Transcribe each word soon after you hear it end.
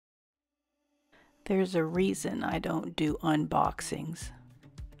There's a reason I don't do unboxings.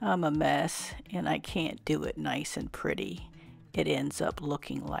 I'm a mess and I can't do it nice and pretty. It ends up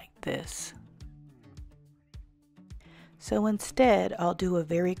looking like this. So instead, I'll do a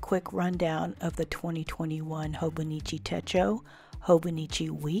very quick rundown of the 2021 Hobonichi Techo, Hobonichi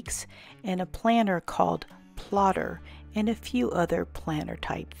Weeks, and a planner called Plotter, and a few other planner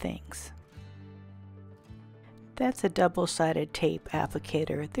type things. That's a double-sided tape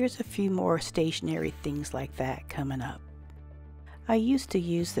applicator. There's a few more stationary things like that coming up. I used to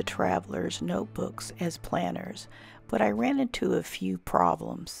use the Traveler's notebooks as planners, but I ran into a few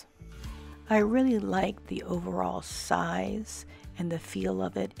problems. I really liked the overall size and the feel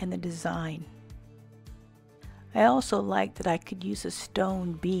of it and the design. I also liked that I could use a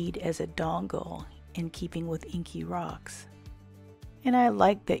stone bead as a dongle in keeping with Inky Rocks. And I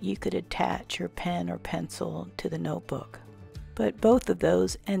liked that you could attach your pen or pencil to the notebook. But both of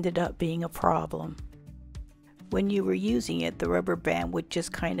those ended up being a problem. When you were using it, the rubber band would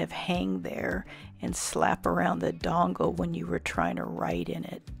just kind of hang there and slap around the dongle when you were trying to write in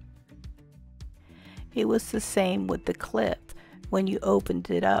it. It was the same with the clip. When you opened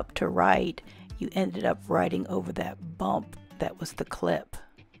it up to write, you ended up writing over that bump that was the clip.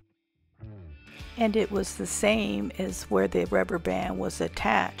 And it was the same as where the rubber band was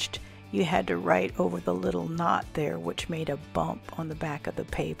attached. You had to write over the little knot there, which made a bump on the back of the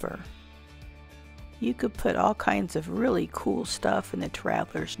paper. You could put all kinds of really cool stuff in the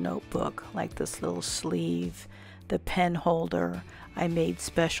Traveler's notebook, like this little sleeve, the pen holder. I made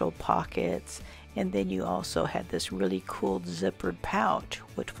special pockets, and then you also had this really cool zippered pouch,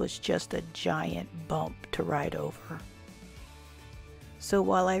 which was just a giant bump to write over. So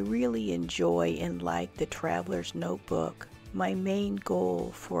while I really enjoy and like the Traveler's notebook, my main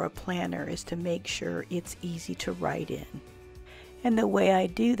goal for a planner is to make sure it's easy to write in. And the way I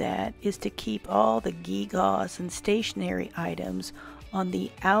do that is to keep all the gewgaws and stationary items on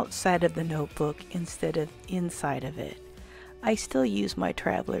the outside of the notebook instead of inside of it. I still use my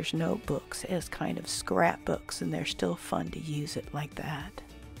Traveler's notebooks as kind of scrapbooks, and they're still fun to use it like that.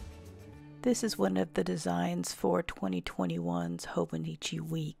 This is one of the designs for 2021's Hobonichi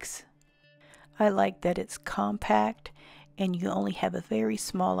Weeks. I like that it's compact and you only have a very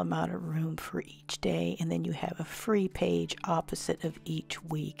small amount of room for each day, and then you have a free page opposite of each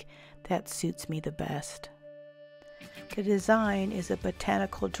week. That suits me the best. The design is a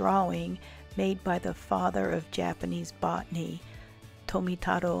botanical drawing made by the father of Japanese botany,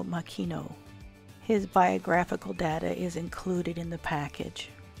 Tomitaro Makino. His biographical data is included in the package.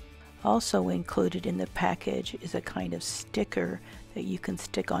 Also included in the package is a kind of sticker that you can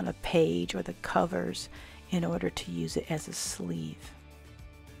stick on a page or the covers in order to use it as a sleeve.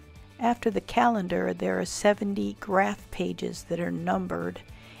 After the calendar, there are 70 graph pages that are numbered,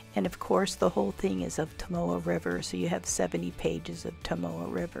 and of course the whole thing is of Tomoe River, so you have 70 pages of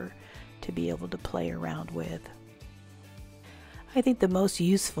Tomoe River to be able to play around with. I think the most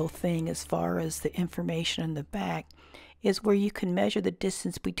useful thing as far as the information in the back is where you can measure the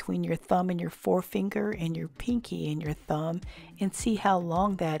distance between your thumb and your forefinger and your pinky and your thumb and see how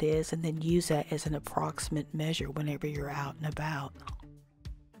long that is, and then use that as an approximate measure whenever you're out and about.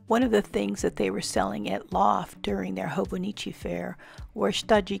 One of the things that they were selling at Loft during their Hobonichi fair were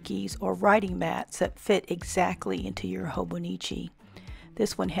stajikis or writing mats that fit exactly into your Hobonichi.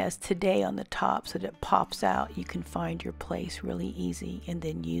 This one has today on the top so that it pops out. You can find your place really easy and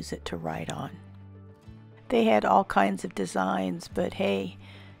then use it to write on. They had all kinds of designs, but hey,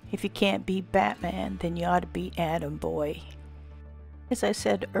 if you can't beat Batman, then you ought to beat Atom Boy. As I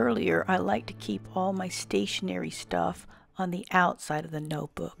said earlier, I like to keep all my stationery stuff on the outside of the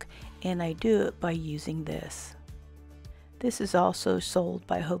notebook, and I do it by using this. This is also sold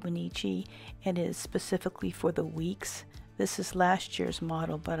by Hobonichi and is specifically for the weeks. This is last year's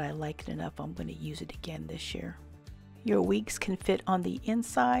model, but I liked it enough I'm going to use it again this year. Your weeks can fit on the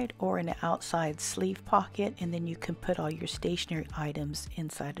inside or in an outside sleeve pocket, and then you can put all your stationery items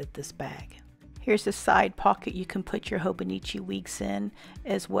inside of this bag. Here's a side pocket you can put your Hobonichi Weeks in,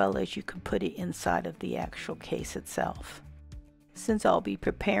 as well as you can put it inside of the actual case itself. Since I'll be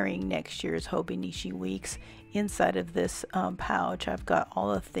preparing next year's Hobonichi Weeks, inside of this pouch I've got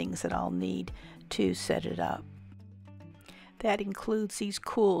all the things that I'll need to set it up. That includes these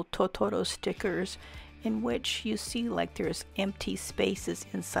cool Totoro stickers, in which you see like there's empty spaces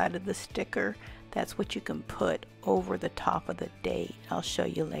inside of the sticker. That's what you can put over the top of the date. I'll show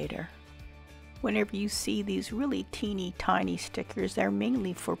you later. Whenever you see these really teeny tiny stickers, they're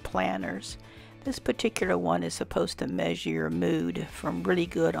mainly for planners. This particular one is supposed to measure your mood from really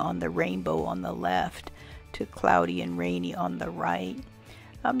good on the rainbow on the left to cloudy and rainy on the right.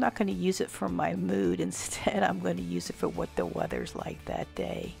 I'm not going to use it for my mood. Instead, I'm going to use it for what the weather's like that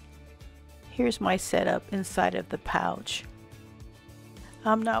day. Here's my setup inside of the pouch.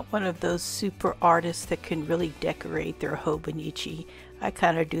 I'm not one of those super artists that can really decorate their Hobonichi. I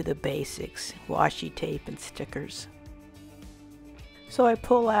kind of do the basics, washi tape and stickers. So I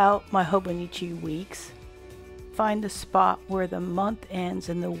pull out my Hobonichi weeks, find the spot where the month ends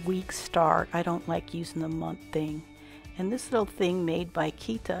and the weeks start. I don't like using the month thing. And this little thing made by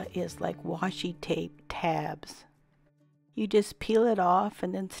Kita is like washi tape tabs. You just peel it off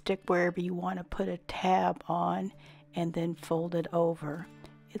and then stick wherever you want to put a tab on and then fold it over.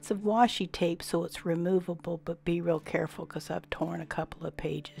 It's a washi tape, so it's removable, but be real careful because I've torn a couple of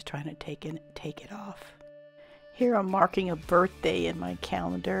pages trying to take it off. Here I'm marking a birthday in my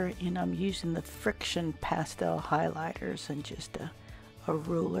calendar, and I'm using the Friction pastel highlighters and just a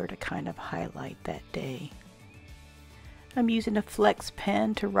ruler to kind of highlight that day. I'm using a flex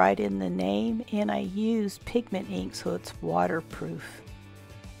pen to write in the name, and I use pigment ink so it's waterproof.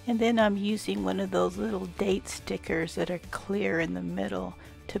 And then I'm using one of those little date stickers that are clear in the middle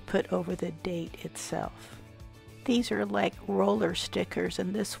to put over the date itself. These are like roller stickers,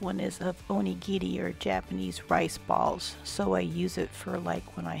 and this one is of onigiri or Japanese rice balls, so I use it for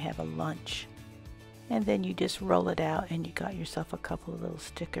like when I have a lunch. And then you just roll it out and you got yourself a couple of little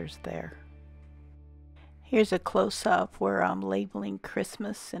stickers there. Here's a close-up where I'm labeling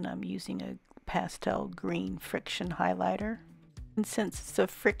Christmas, and I'm using a pastel green Friction highlighter. And since it's a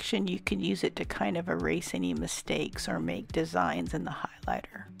Friction, you can use it to kind of erase any mistakes or make designs in the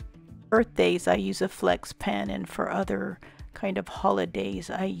highlighter. Birthdays, I use a flex pen, and for other kind of holidays,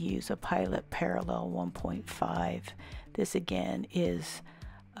 I use a Pilot Parallel 1.5. This again is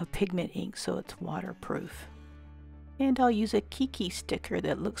a pigment ink, so it's waterproof. And I'll use a Kiki sticker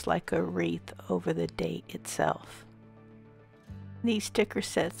that looks like a wreath over the date itself. These sticker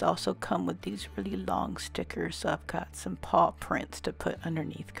sets also come with these really long stickers, so I've got some paw prints to put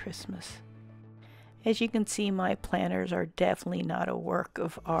underneath Christmas. As you can see, my planners are definitely not a work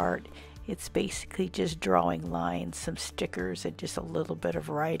of art. It's basically just drawing lines, some stickers, and just a little bit of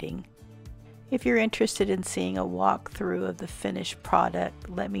writing. If you're interested in seeing a walkthrough of the finished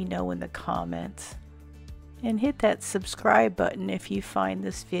product, let me know in the comments. And hit that subscribe button if you find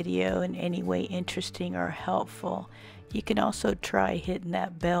this video in any way interesting or helpful. You can also try hitting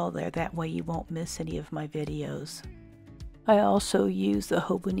that bell there, that way you won't miss any of my videos. I also use the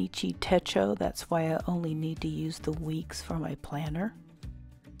Hobonichi Techo, that's why I only need to use the weeks for my planner.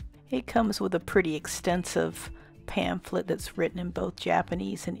 It comes with a pretty extensive pamphlet that's written in both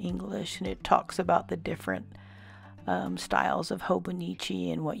Japanese and English, and it talks about the different styles of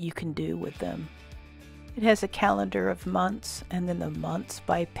Hobonichi and what you can do with them. It has a calendar of months, and then the months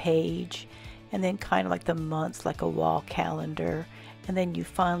by page, and then kind of like the months like a wall calendar, and then you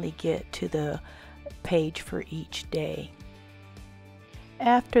finally get to the page for each day.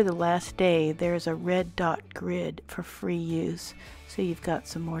 After the last day, there's a red dot grid for free use, so you've got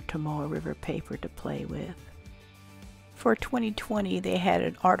some more Tomoe River paper to play with. For 2020, they had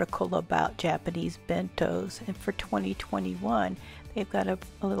an article about Japanese bentos, and for 2021, they've got a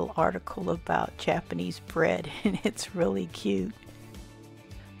little article about Japanese bread, and it's really cute.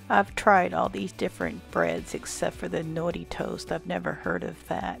 I've tried all these different breads except for the nori toast. I've never heard of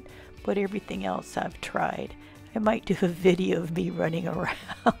that, but everything else I've tried. I might do a video of me running around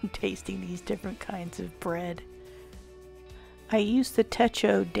tasting these different kinds of bread. I use the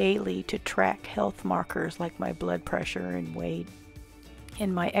Techo daily to track health markers like my blood pressure and weight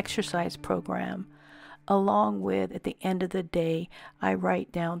in my exercise program. Along with, at the end of the day, I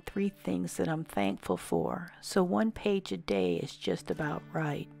write down 3 things that I'm thankful for. So 1 page a day is just about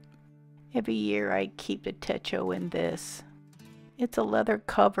right. Every year I keep the Techo in this. It's a leather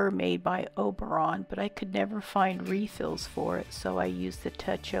cover made by Oberon, but I could never find refills for it, so I used the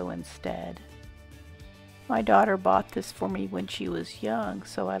Techo instead. My daughter bought this for me when she was young,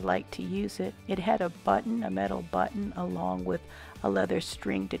 so I like to use it. It had a button, a metal button, along with a leather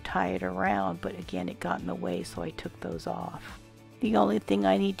string to tie it around, but again it got in the way, so I took those off. The only thing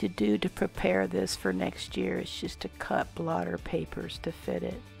I need to do to prepare this for next year is just to cut blotter papers to fit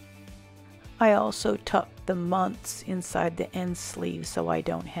it. I also tucked the months inside the end sleeve so I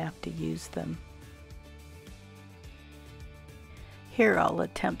don't have to use them. Here I'll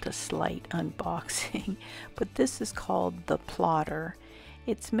attempt a slight unboxing, but this is called the Plotter.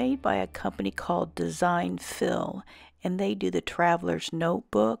 It's made by a company called DesignPhil, and they do the Traveler's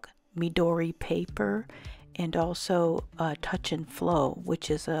Notebook, Midori paper, and also Touch and Flow, which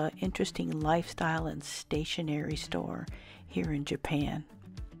is an interesting lifestyle and stationery store here in Japan.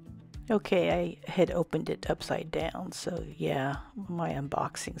 Okay, I had opened it upside down, so yeah, my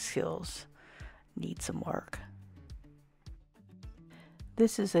unboxing skills need some work.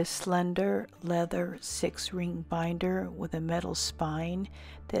 This is a slender leather 6-ring binder with a metal spine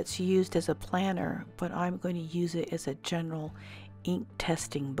that's used as a planner, but I'm going to use it as a general ink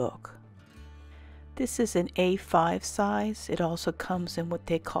testing book. This is an A5 size. It also comes in what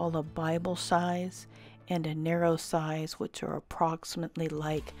they call a Bible size and a narrow size, which are approximately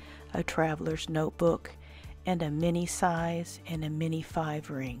like a traveler's notebook, and a mini size and a mini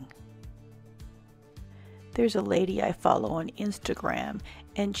 5-ring. There's a lady I follow on Instagram,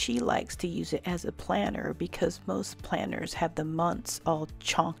 and she likes to use it as a planner because most planners have the months all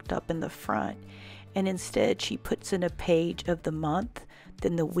chonked up in the front, and instead she puts in a page of the month,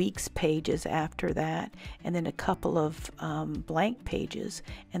 then the week's pages after that, and then a couple of blank pages,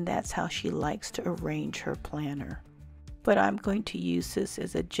 and that's how she likes to arrange her planner. But I'm going to use this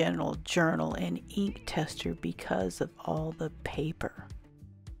as a general journal and ink tester because of all the paper.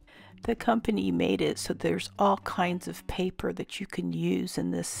 The company made it so there's all kinds of paper that you can use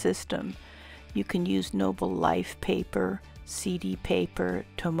in this system. You can use Noble Life paper, CD paper,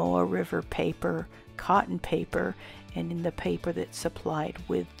 Tomoa River paper, cotton paper, and in the paper that's supplied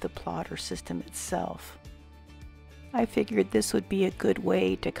with the plotter system itself. I figured this would be a good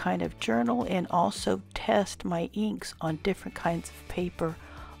way to kind of journal and also test my inks on different kinds of paper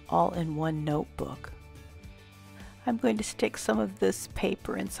all in one notebook. I'm going to stick some of this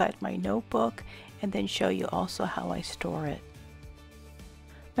paper inside my notebook and then show you also how I store it.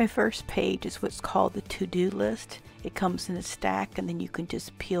 My first page is what's called the to-do list. It comes in a stack and then you can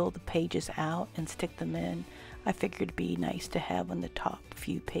just peel the pages out and stick them in. I figured it'd be nice to have on the top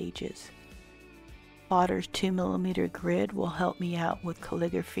few pages. Plotter's 2mm grid will help me out with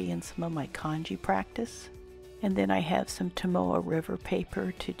calligraphy and some of my kanji practice. And then I have some Tomoa River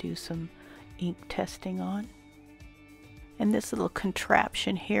paper to do some ink testing on. And this little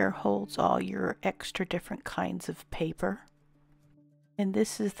contraption here holds all your extra different kinds of paper. And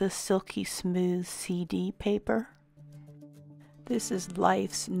this is the Silky Smooth CD paper. This is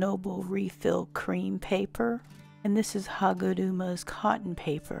Life's Noble Refill cream paper. And this is Haguruma's cotton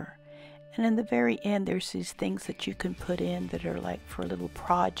paper. And in the very end, there's these things that you can put in that are like for little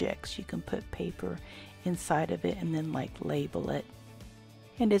projects. You can put paper inside of it and then like label it.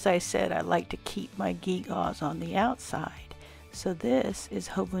 And as I said, I like to keep my gewgaws on the outside. So this is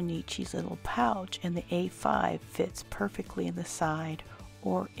Hobonichi's little pouch, and the A5 fits perfectly in the side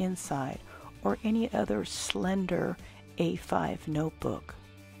or inside or any other slender A5 notebook.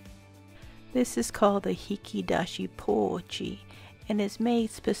 This is called the Hikidashi Pouchi and is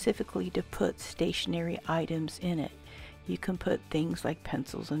made specifically to put stationary items in it. You can put things like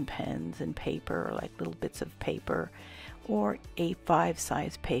pencils and pens and paper, or like little bits of paper, or A5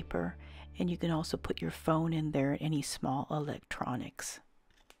 size paper. And you can also put your phone in there, any small electronics.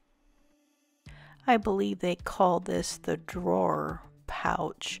 I believe they call this the drawer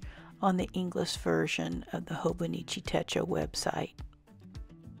pouch on the English version of the Hobonichi Techo website.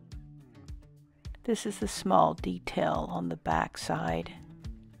 This is the small detail on the back side.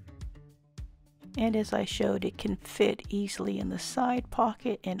 And as I showed, it can fit easily in the side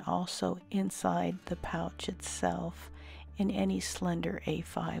pocket and also inside the pouch itself. And any slender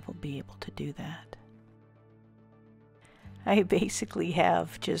A5 will be able to do that. I basically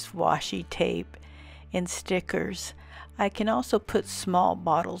have just washi tape and stickers. I can also put small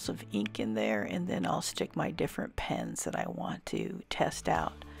bottles of ink in there, and then I'll stick my different pens that I want to test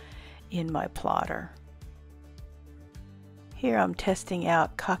out in my plotter. Here I'm testing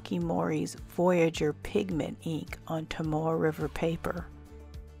out Kakimori's Voyager pigment ink on Tomoa River paper.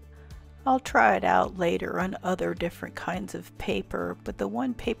 I'll try it out later on other different kinds of paper, but the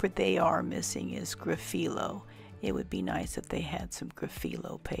one paper they are missing is Graphilo. It would be nice if they had some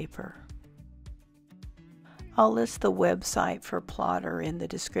Graphilo paper. I'll list the website for Plotter in the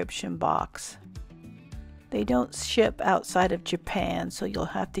description box. They don't ship outside of Japan, so you'll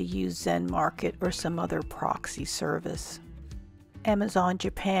have to use Zen Market or some other proxy service. Amazon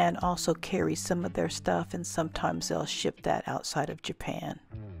Japan also carries some of their stuff, and sometimes they'll ship that outside of Japan.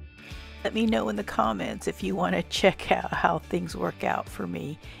 Let me know in the comments if you want to check out how things work out for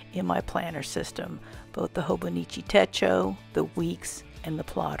me in my planner system, both the Hobonichi Techo, the Weeks, and the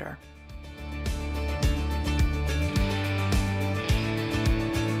Plotter.